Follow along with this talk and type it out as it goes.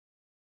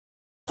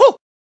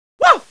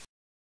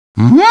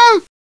Hmm?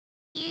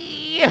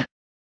 Yeah.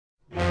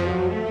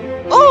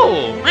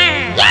 Oh!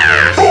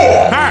 Yeah!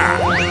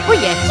 Oh,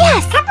 yes!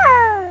 Yes!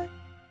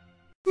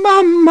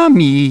 Mamma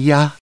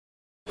mia!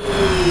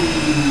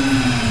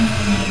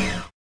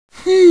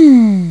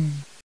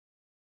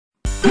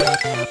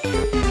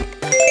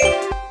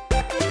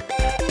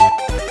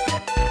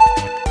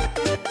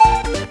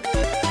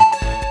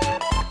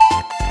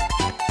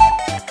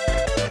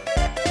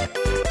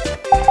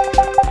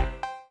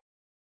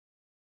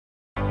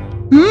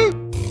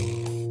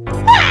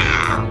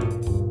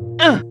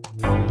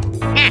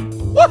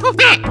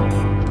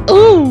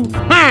 Ooh!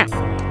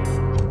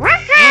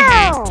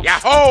 Woohoo!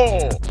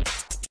 Yahoo!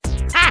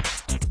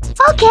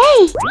 Okay!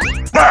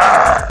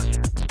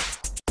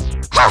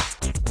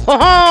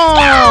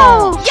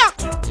 Oh! Go! Yeah!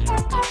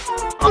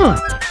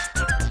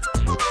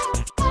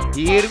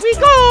 Here we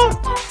go!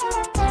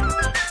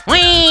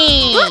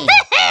 Whee!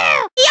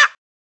 Yeah!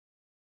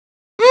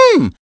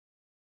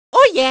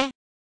 Oh, yeah!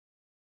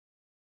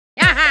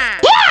 Yaha!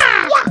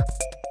 Yeah!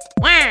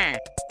 Wah!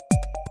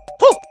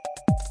 Hoo!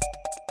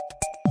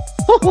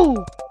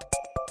 Hoo-hoo!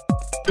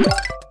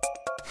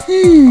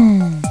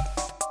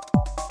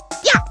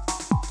 Yeah!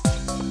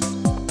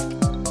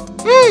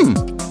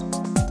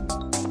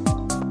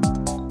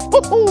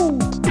 Hoo-hoo!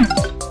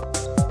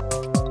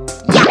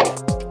 Yeah!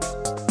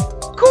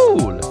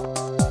 Cool!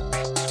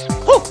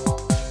 Hoo!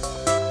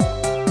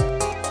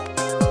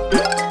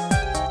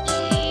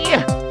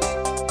 Yeah!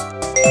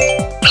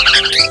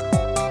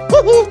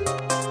 Hoo-hoo!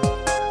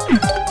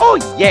 Oh,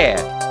 yeah!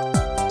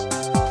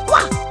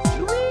 Wah!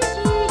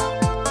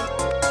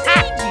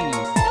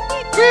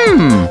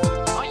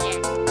 Oh,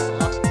 yeah!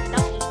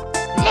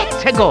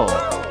 Let's go!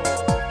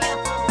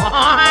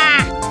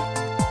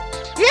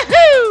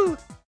 Yahoo!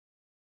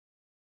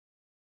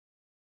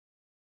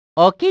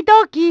 Okie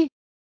dokie!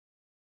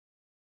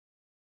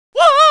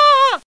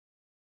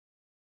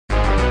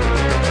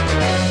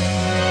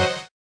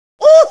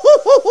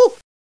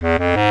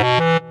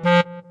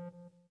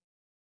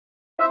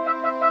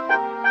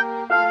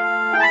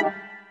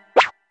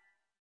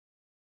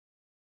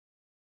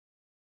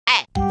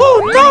 Oh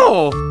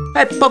no!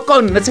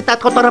 Pokon, se ta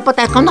kotora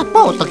poteko na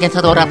poto, ken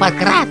sa dora pa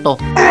krato.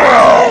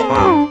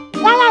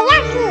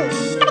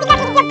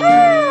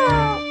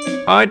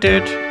 I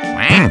did.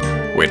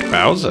 With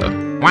Bowser.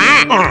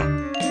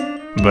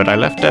 But I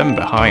left them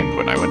behind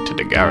when I went to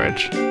the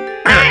garage.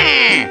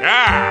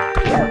 Yeah!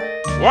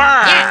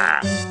 Wah!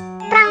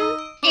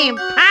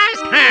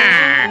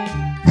 Imposter!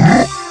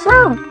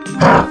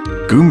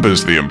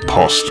 Goomba's the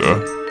imposter.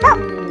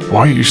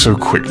 Why are you so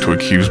quick to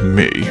accuse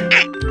me?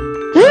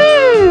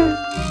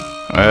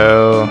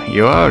 Well,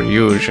 you are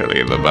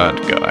usually the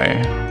bad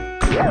guy.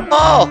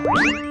 Oh!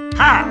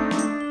 Ha!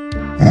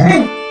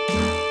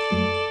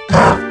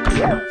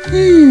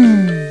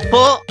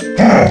 Po!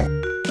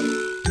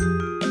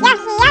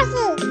 Yoshi,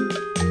 Yoshi!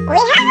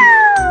 Wee-hoo!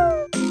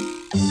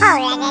 Wow!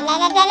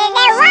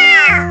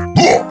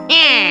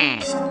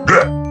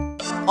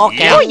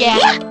 Okay. Oh, yeah!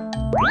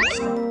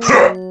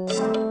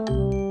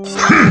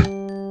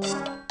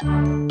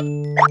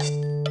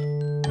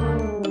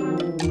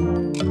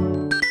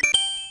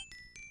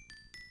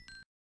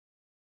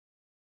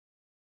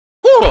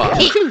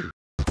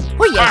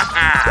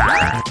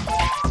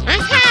 Oh,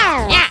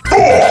 yeah! Yeah!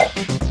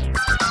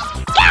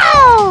 Go!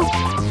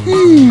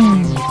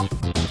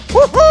 Woohoo!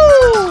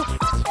 Woohoo!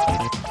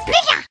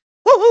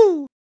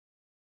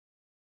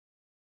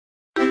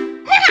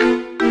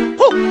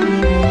 Hoo!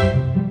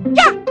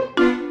 Yeah!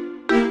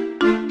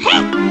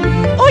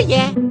 Oh,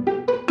 yeah!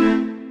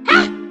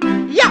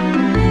 Yeah! Yeah!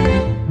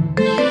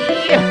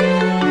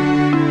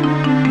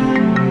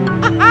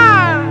 Ha-ha!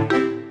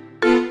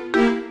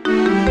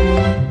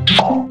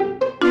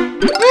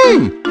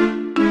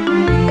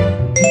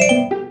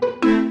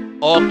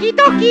 Okie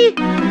dokie!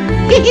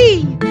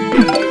 Hee-hee!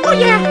 Oh,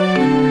 yeah!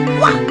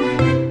 Wah!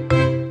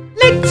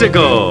 Let's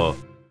go!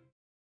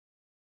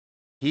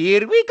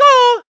 Here we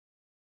go!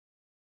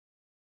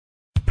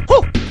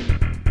 Ho!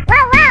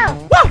 Wow,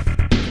 wow! Wow!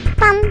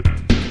 Bum!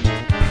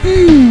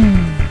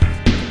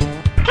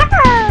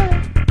 Couple!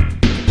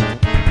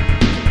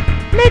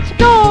 Let's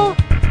go!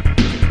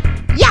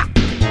 Yeah!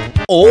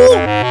 Oh!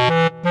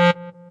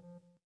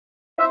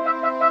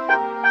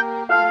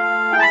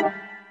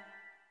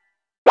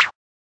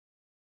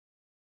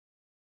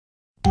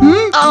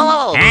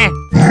 Oh!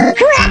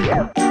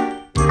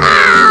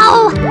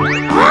 Ow!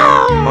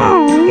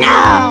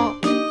 No!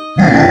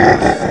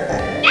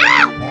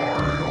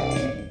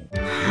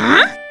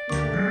 Huh?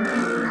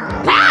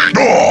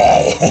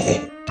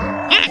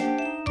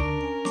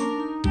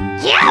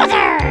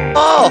 User!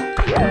 Oh!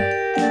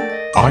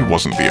 I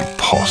wasn't the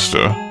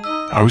imposter.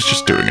 I was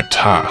just doing a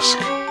task.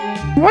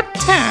 What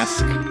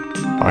task?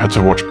 I had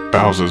to watch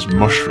Bowser's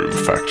Mushroom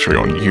Factory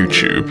on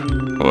YouTube.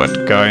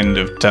 What kind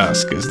of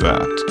task is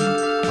that?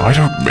 I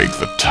don't make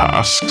the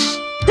tasks.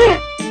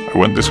 I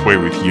went this way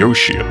with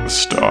Yoshi at the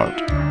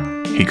start.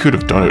 He could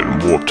have done it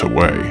and warped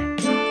away.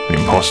 The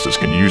imposters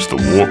can use the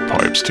warp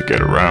pipes to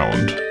get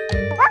around. Yo,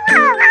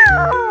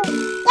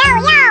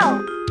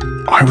 yo!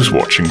 I was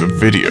watching the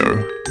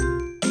video.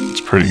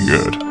 pretty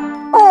good.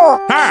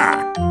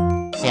 Ha!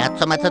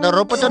 Piazza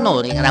Matador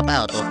Potonori,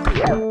 Rapato.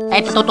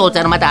 E tutto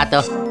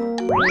armadato.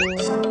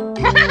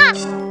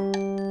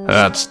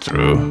 That's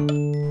true.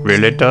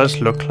 Really does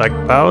look like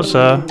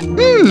Bowser.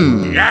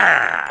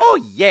 Yeah!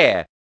 Oh,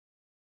 yeah.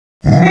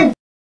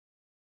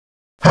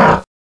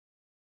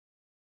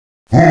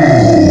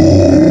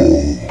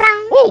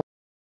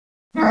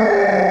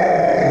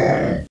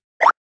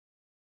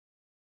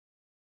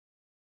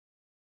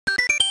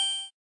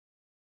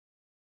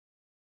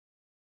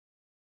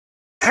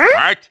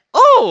 What?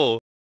 Oh.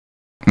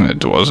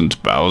 It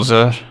wasn't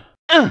Bowser.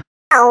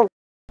 Oh.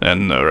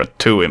 Then there are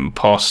 2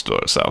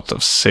 impostors out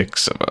of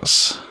 6 of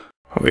us.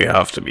 We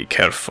have to be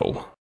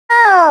careful.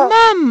 Oh.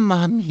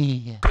 Mamma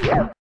mia.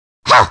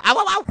 Ow,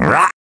 ow, ow.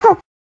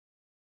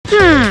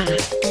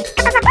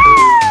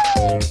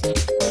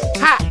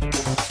 Ha!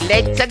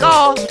 Let's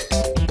go!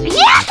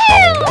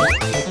 Yahoo!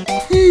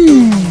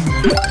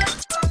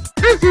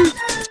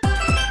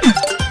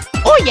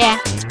 Oh yeah!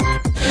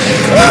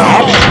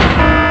 What?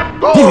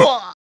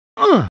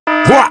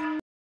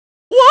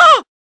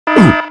 What?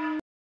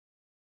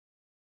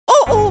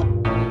 Oh oh!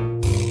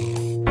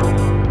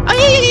 Ay,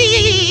 ay, ay,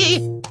 ay, ay.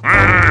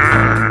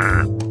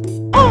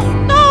 Oh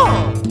no!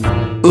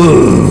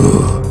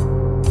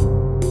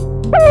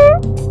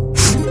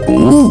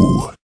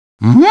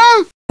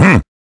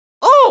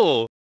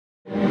 Oh!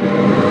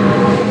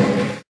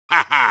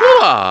 Ha ha!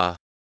 Ah.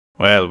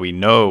 Well, we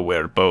know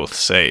we're both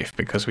safe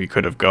because we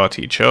could have got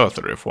each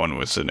other if one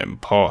was an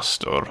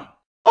impostor.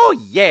 Oh,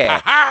 yeah.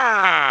 Ha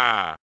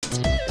ha!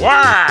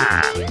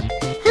 Wah!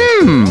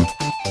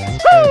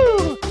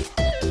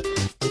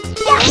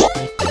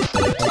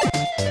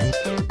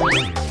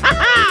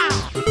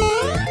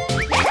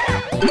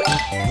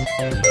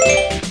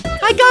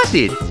 I got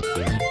it.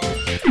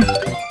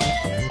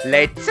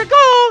 Let's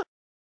go.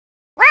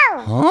 Wow.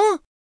 Huh?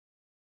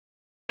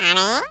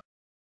 Annie?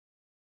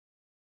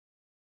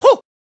 Oh!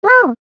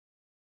 Whoa.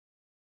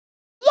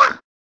 Yeah.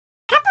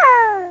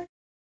 Couple.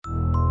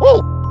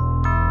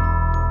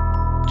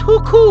 Too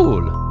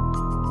cool.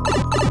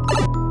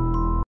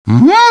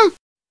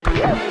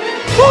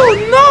 Oh,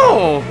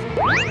 no.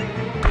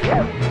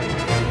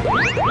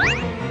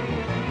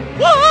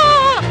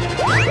 Wah!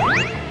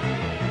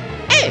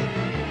 Hey!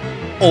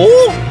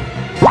 Oh!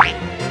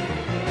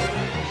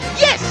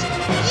 Yes!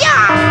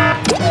 Yeah!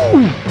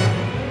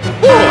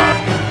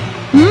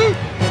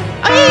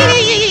 Ay, ay,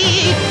 ay, ay,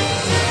 ay.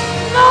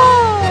 No!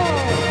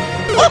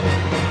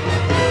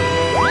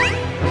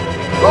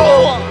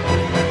 Oh!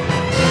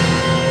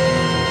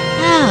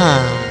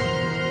 Ah.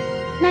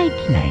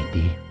 Nighty,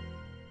 nighty.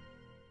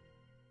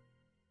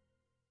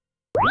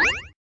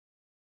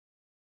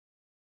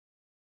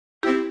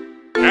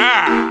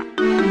 Yeah!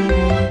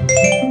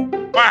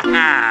 Wah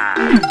ha!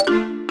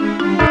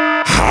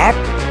 Hop!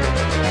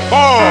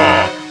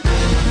 Oh!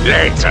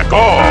 Let's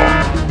go!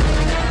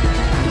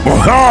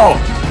 Oh!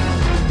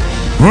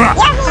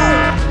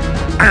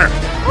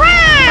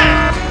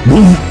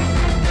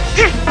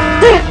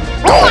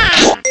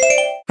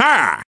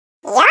 Ha!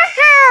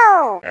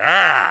 Yahoo!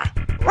 Yeah!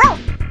 Whoa.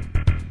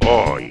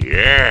 Oh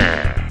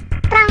yeah!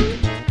 Brum.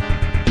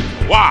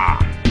 Wah!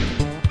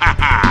 Ha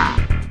ha!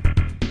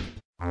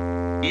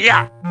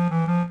 Yeah!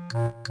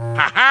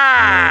 Ha ha!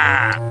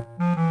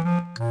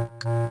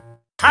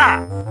 Ha!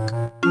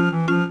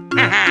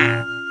 Ha ha!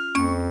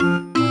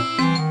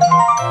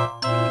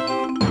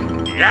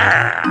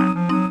 Yeah!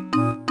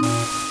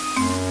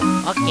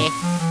 Okay.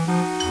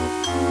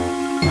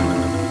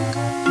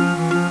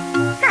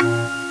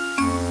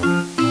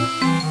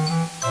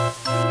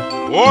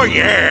 Oh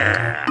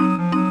yeah!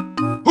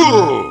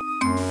 Ooh!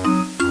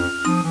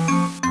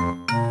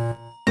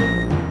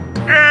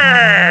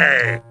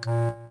 Hey!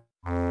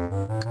 Oh.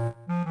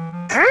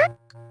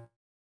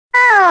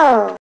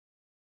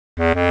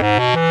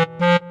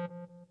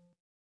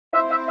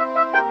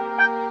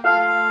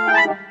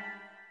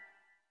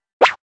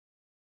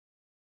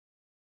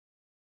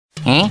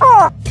 Eh?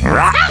 Oh.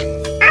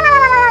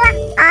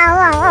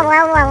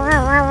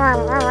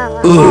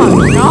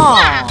 No!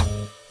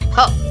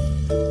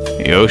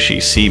 Yoshi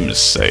seems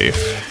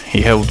safe.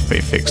 He helped me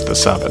fix the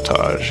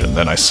sabotage, and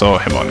then I saw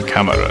him on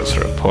cameras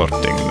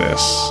reporting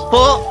this.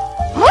 Oh!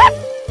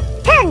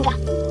 Tug.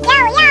 Yo,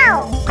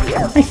 yo.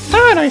 I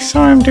thought I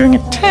saw him doing a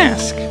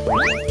task.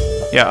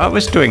 Yeah, I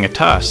was doing a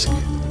task.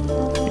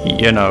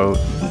 You know,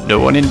 the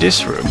one in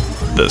this room.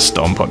 The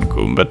Stomp on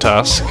Goomba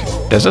task.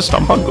 There's a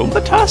Stomp on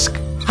Goomba task?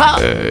 Huh?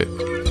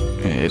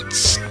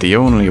 It's the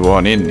only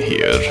one in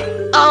here.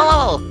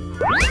 Oh!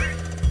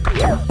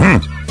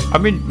 I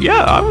mean,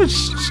 yeah, I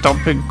was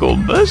stomping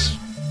Goombas.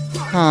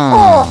 Hmm.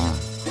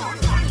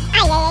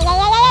 Ay, ay, ay,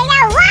 ay, ay,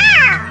 ay,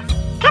 wow.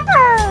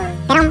 Couple.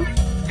 Brum.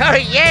 Oh,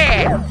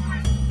 yeah!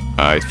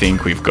 I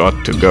think we've got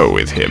to go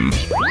with him.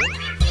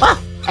 Oh!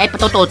 È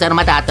tutto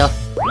armadato.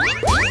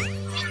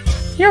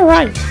 You're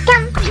right.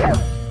 Brum.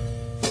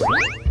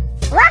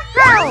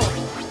 Whoa.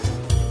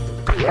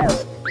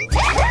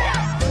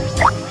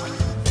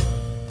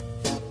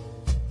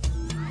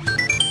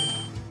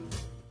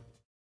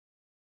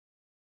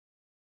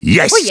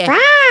 Yes. Oh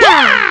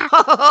yeah.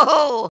 Ho, ho, ho,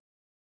 ho.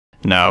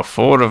 Now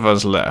 4 of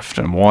us left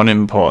and 1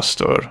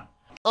 impostor.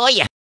 Oh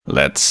yeah.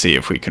 Let's see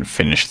if we can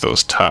finish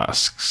those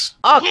tasks.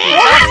 Okay.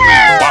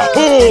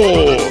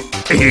 Wahoo!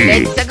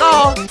 Let's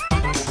go.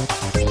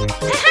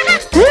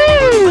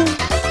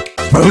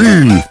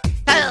 Boom!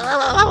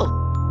 Oh,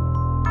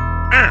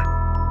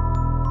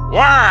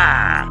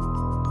 Wah!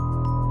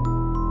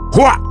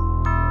 Hua!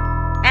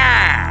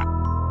 Ah!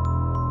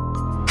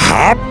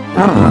 Hop!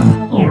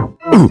 Ah!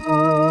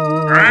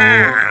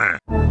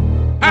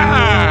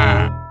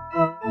 Ah!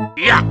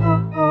 Yeah!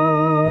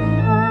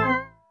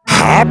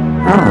 Hop!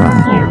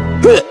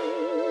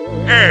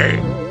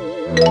 Hey!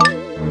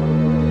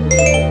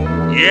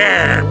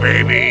 Yeah,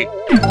 baby!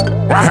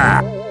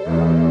 Wah!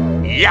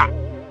 Yeah!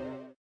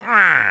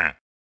 Ah!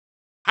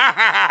 Ha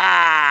ha ha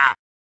ha!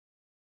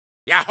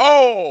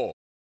 Yahoo!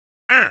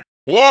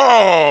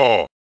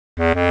 Whoa!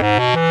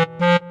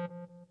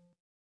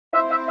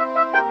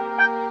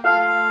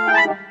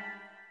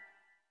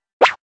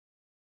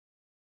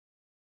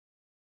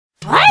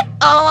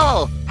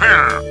 oh.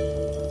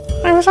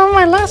 I was on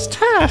my last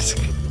task.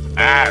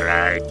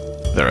 Alright.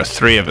 There are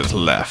 3 of us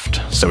left,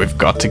 so we've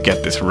got to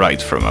get this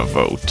right from a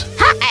vote.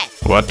 Ha,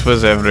 What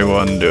was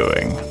everyone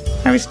doing?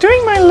 I was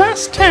doing my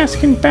last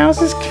task in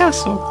Bowser's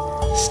castle,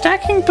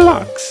 stacking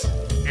blocks.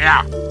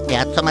 Yeah.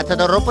 Piazza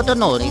Matador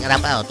d'Onore era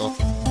auto.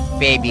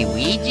 Baby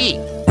Luigi.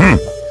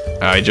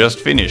 I just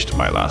finished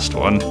my last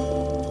one.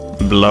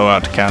 Blow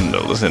out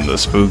candles in the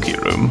spooky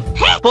room.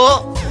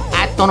 Po,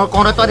 atto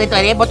kono to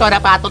rebo to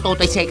rapato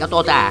to sei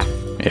katota.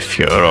 If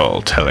you're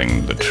all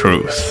telling the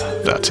truth,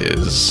 that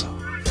is.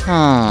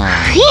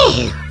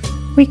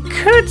 We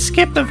could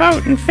skip the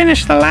vote and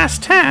finish the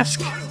last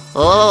task.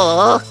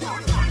 Oh.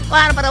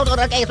 Para para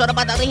to kay so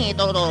para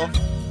rito.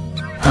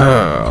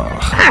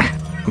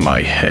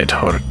 My head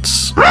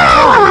hurts.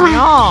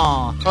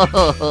 No.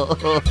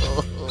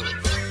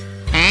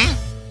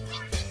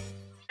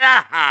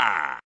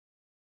 Yaha!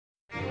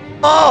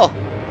 Oh.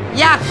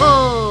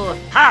 Yahoo.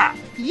 Ha!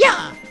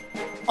 Yeah.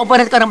 O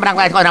para ka ng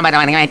barangay ko na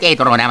barangay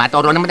ito na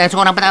matoro na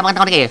so na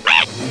barangay.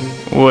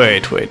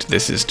 Wait,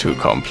 this is too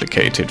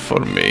complicated for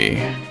me.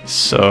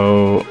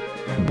 So,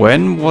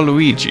 when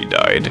Waluigi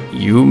died,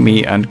 you,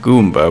 me, and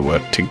Goomba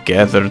were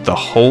together the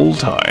whole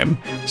time,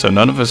 so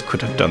none of us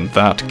could have done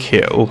that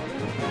kill.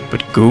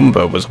 But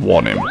Goomba was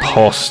one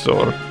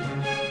impostor.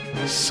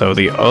 So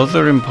the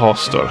other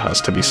impostor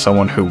has to be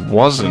someone who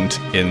wasn't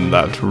in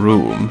that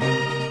room.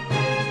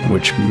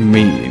 Which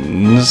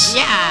means...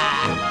 Yeah.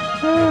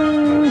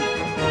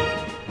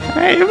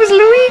 It was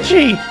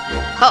Luigi.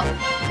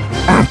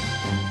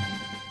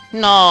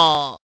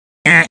 No.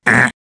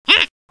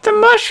 The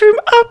mushroom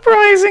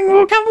uprising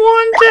will come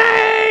one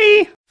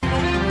day.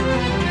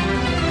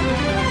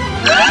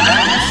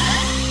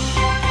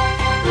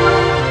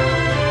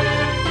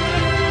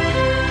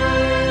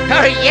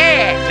 Oh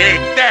yeah.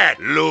 Take that,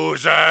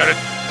 loser!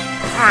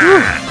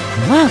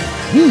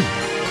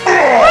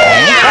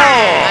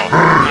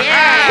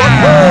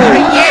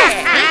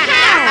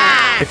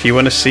 If you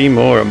want to see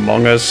more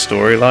Among Us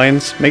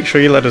storylines, make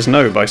sure you let us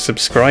know by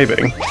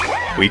subscribing.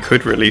 We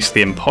could release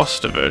the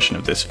imposter version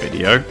of this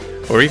video,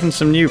 or even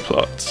some new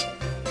plots.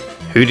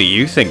 Who do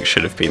you think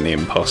should have been the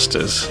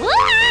imposters?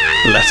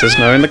 Let us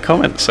know in the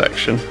comments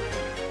section.